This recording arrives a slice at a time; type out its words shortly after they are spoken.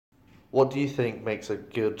What do you think makes a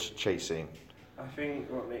good chase scene? I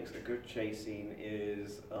think what makes a good chase scene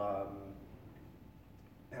is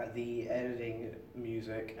the editing,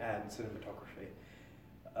 music, and cinematography.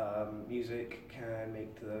 Music can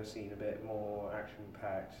make the scene a bit more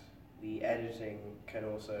action-packed. The editing can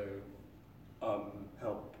also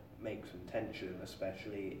help make some tension,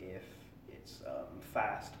 especially if it's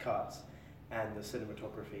fast cuts, and the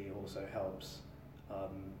cinematography also helps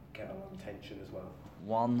get a lot of tension as well.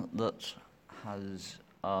 One that has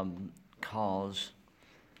cars,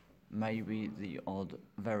 maybe the odd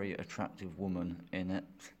very attractive woman in it,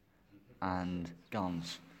 and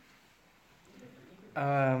guns.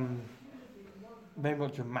 Maybe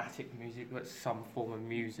not dramatic music, but some form of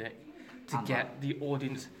music to And get the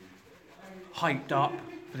audience hyped up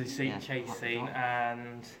for the chase hyped scene, up.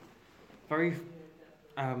 and very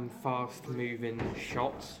fast moving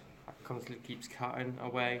shots that constantly keeps cutting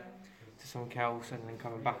away to something else and then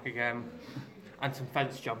coming back again, and some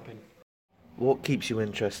fence jumping. What keeps you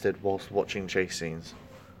interested whilst watching chase scenes?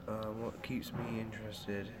 What keeps me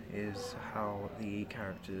interested is how the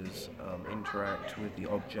characters interact with the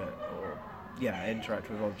object,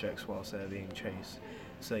 interact with objects whilst they're being chased.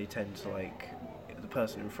 So they tend to the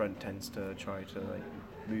person in front tends to try to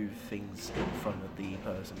move things in front of the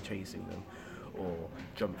person chasing them, or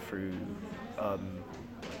jump through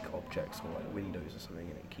objects or windows or something,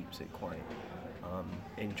 and it keeps it quite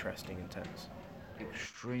interesting and tense.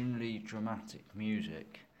 Extremely dramatic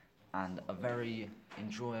music and a very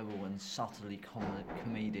enjoyable and subtly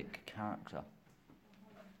comedic character.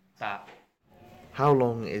 That How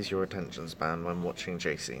long is your attention span when watching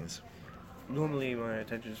chase scenes? Normally my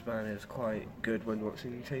attention span is quite good when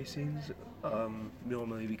watching chase scenes,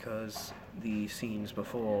 normally because the scenes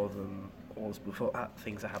before them, or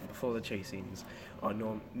things that happen before the chase scenes, are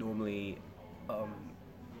normally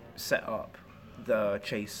set up the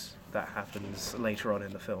chase that happens later on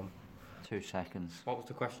in the film. 2 seconds. What was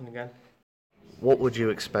the question again? What would you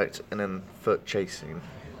expect in a foot chase scene?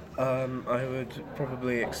 I would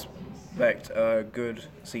probably expect a good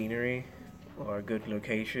scenery or a good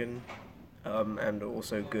location, and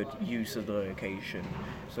also good use of the location.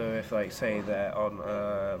 So if say they're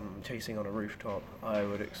on chasing on a rooftop, I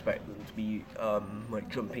would expect them to be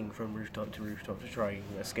jumping from rooftop to try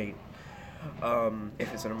and escape.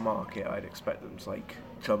 If it's in a market, I'd expect them to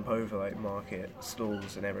jump over market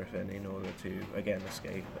stalls and everything in order to again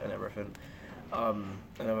escape and everything.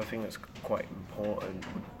 Another thing that's quite important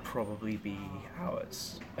would probably be how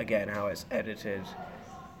it's edited,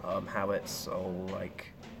 how it's all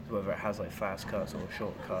whether it has fast cuts or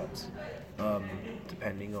short cuts,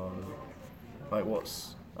 depending on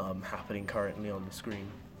what's happening currently on the screen.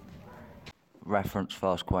 Reference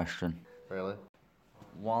first question. Really?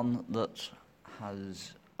 One that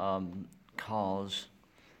has cars,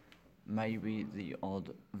 maybe the odd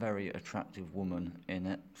very attractive woman in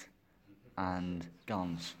it, and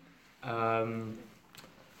guns. An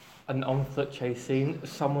on-foot chase scene.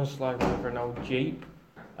 Someone's sliding over an old jeep.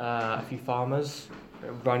 A few farmers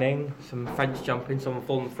running. Some fence jumping. Someone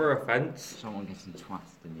falling through a fence Someone getting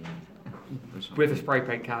twatted in the end. with a spray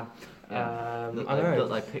paint can. Yeah. I don't know.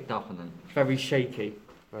 That they picked up and then. Very shaky.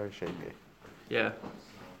 Very shaky. Yeah.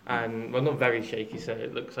 And not very shaky. So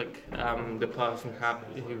it looks like the person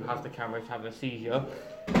who has the camera is having a seizure,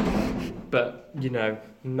 but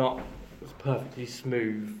not perfectly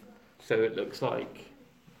smooth. So it looks like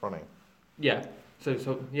Running. yeah. So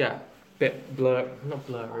bit not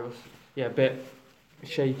blurry. A bit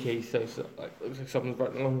shaky. So looks like someone's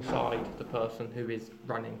running alongside the person who is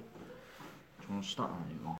running. Do you want to start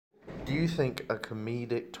anymore? Do you think a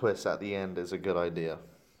comedic twist at the end is a good idea?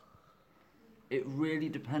 It really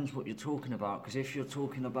depends what you're talking about, because if you're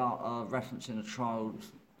talking about referencing a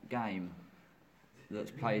child's game that's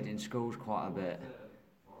played in schools quite a bit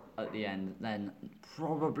at the end, then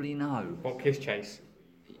probably no. What, Kiss Chase?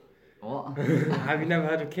 What? Have you never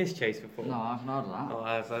heard of Kiss Chase before? No, I've heard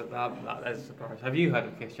of that. Oh, that's a surprise. Have you heard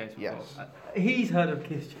of Kiss Chase before? Yes. He's heard of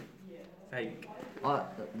Kiss Chase. Fake. Yeah,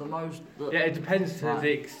 it depends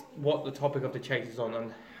to what the topic of the chase is on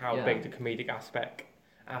and how big the comedic aspect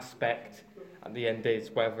at the end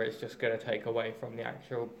is, whether it's just going to take away from the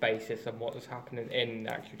actual basis of what is happening in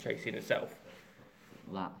the actual chase scene itself.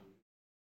 That.